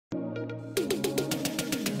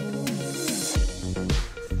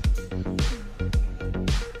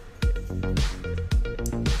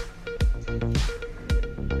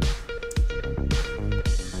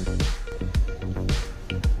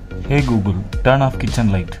Hey Google, turn off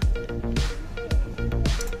kitchen light.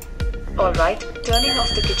 Alright, turning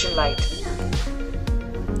off the kitchen light.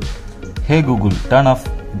 Hey Google, turn off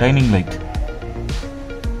dining light.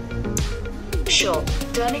 Sure,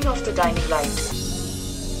 turning off the dining light.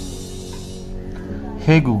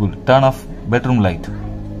 Hey Google, turn off bedroom light.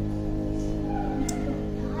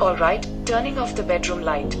 Alright, turning off the bedroom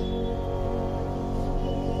light.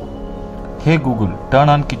 Hey Google, turn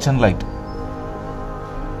on kitchen light.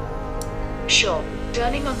 Sure,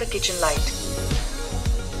 turning on the kitchen light.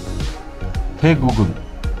 Hey Google,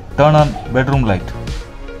 turn on bedroom light.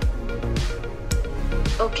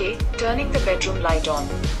 Okay, turning the bedroom light on.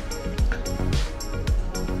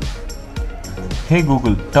 Hey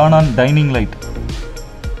Google, turn on dining light.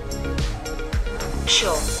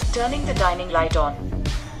 Sure, turning the dining light on.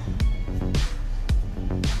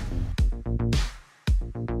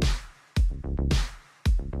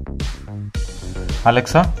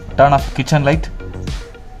 Alexa, turn off kitchen light.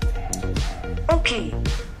 Okay.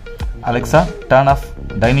 Alexa, turn off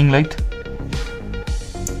dining light.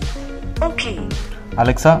 Okay.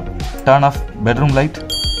 Alexa, turn off bedroom light.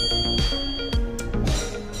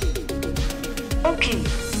 Okay.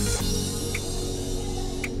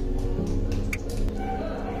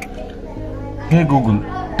 Hey Google,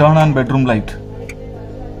 turn on bedroom light.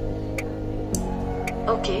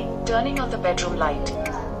 Okay, turning on the bedroom light.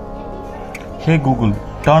 Hey Google,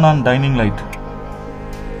 turn on dining light.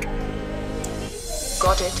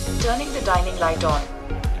 Got it, turning the dining light on.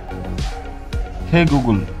 Hey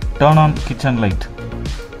Google, turn on kitchen light.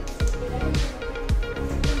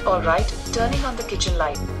 Alright, turning on the kitchen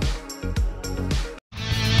light.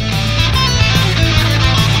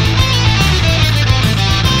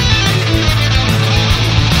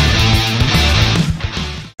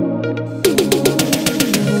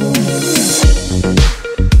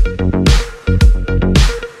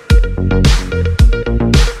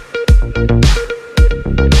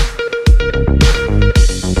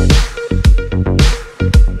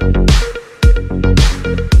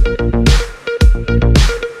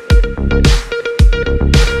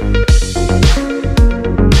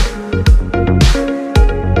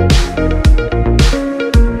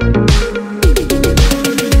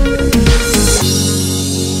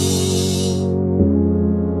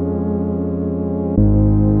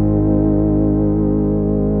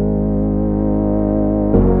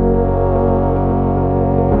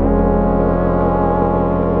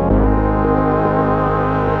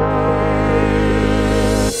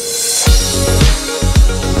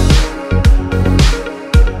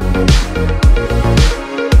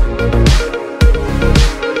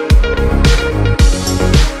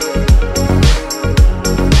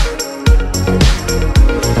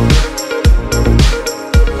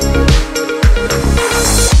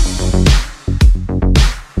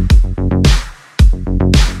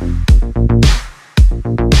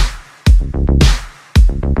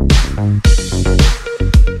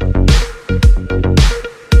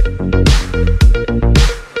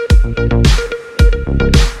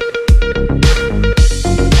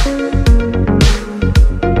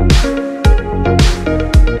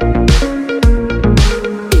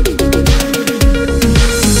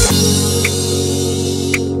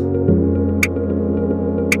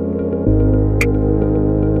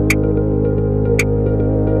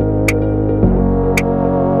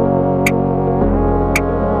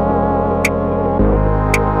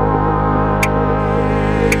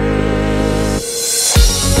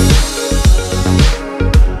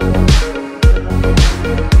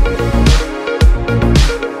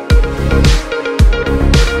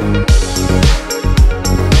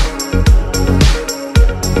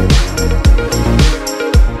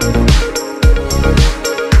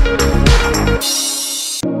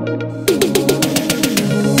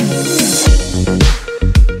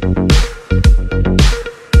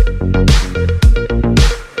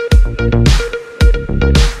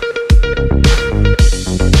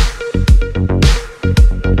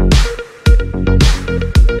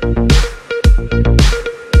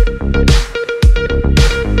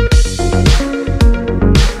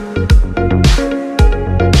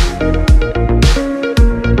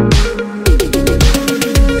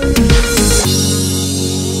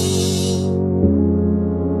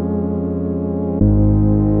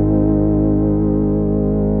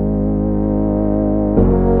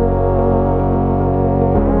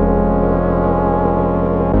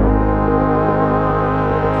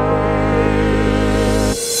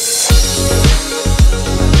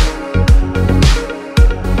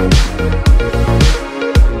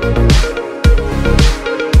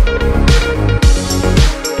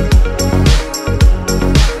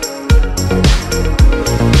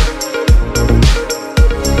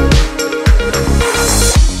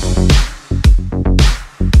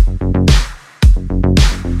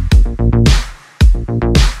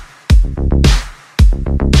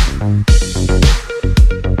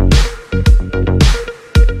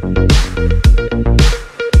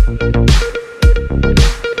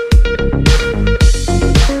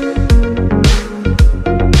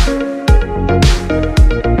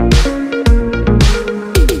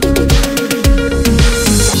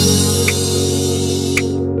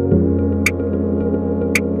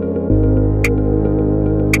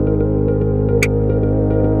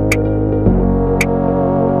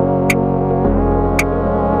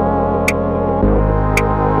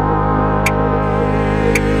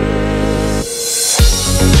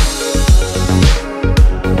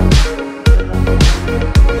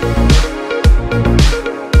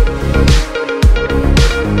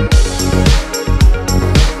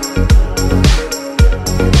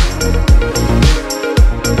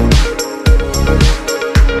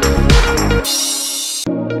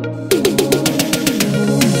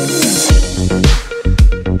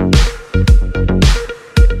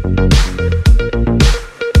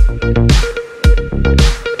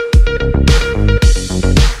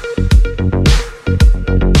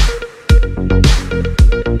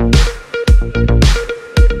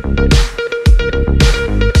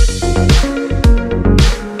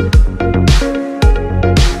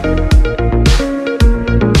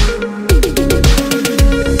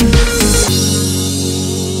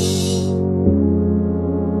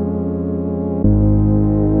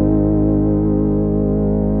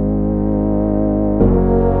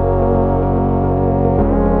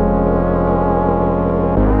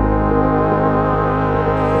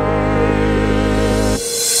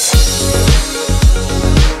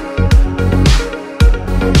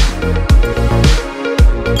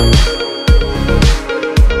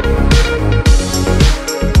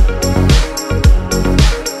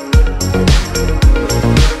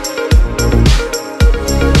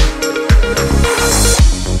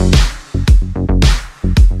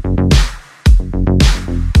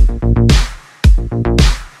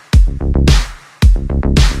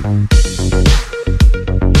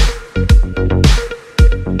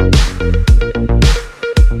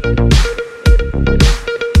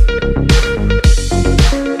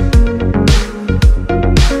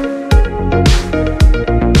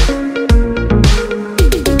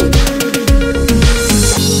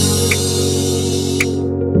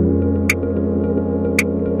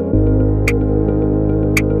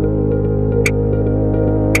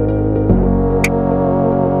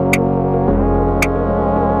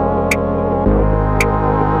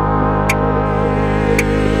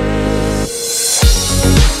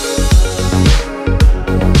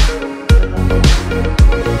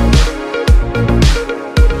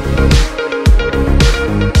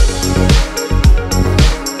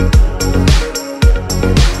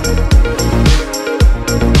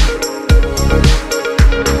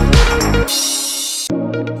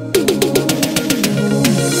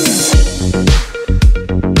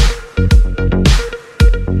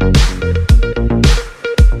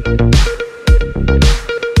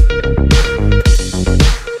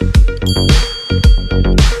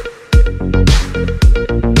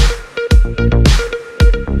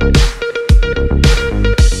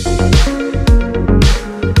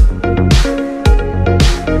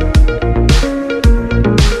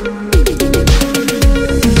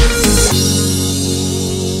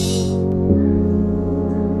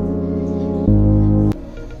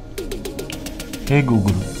 Hey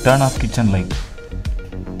Google, turn off kitchen light.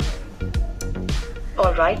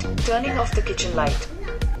 Alright, turning off the kitchen light.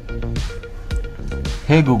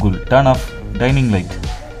 Hey Google, turn off dining light.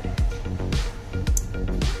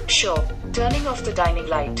 Sure, turning off the dining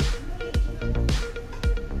light.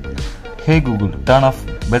 Hey Google, turn off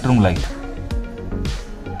bedroom light.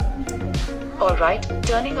 Alright,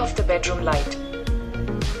 turning off the bedroom light.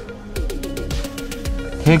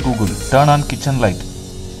 Hey Google, turn on kitchen light.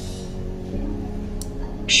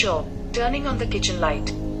 Sure, turning on the kitchen light.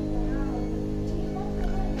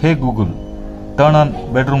 Hey Google, turn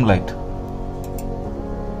on bedroom light.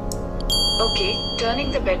 Okay,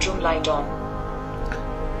 turning the bedroom light on.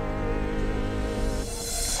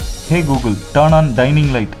 Hey Google, turn on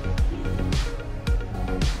dining light.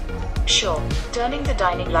 Sure, turning the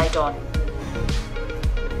dining light on.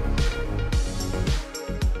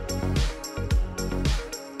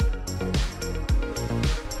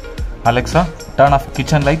 Alexa, turn off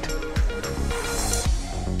kitchen light.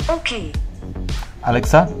 Okay.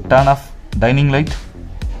 Alexa, turn off dining light.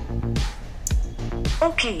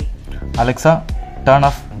 Okay. Alexa, turn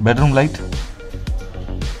off bedroom light.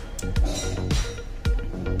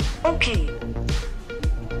 Okay.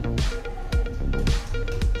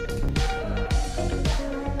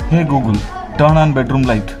 Hey Google, turn on bedroom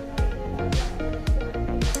light.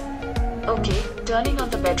 Okay, turning on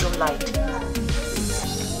the bedroom light.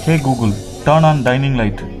 Hey Google, turn on dining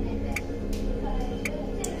light.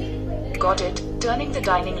 Got it, turning the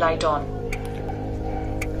dining light on.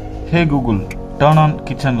 Hey Google, turn on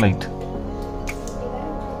kitchen light.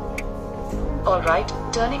 Alright,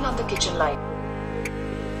 turning on the kitchen light.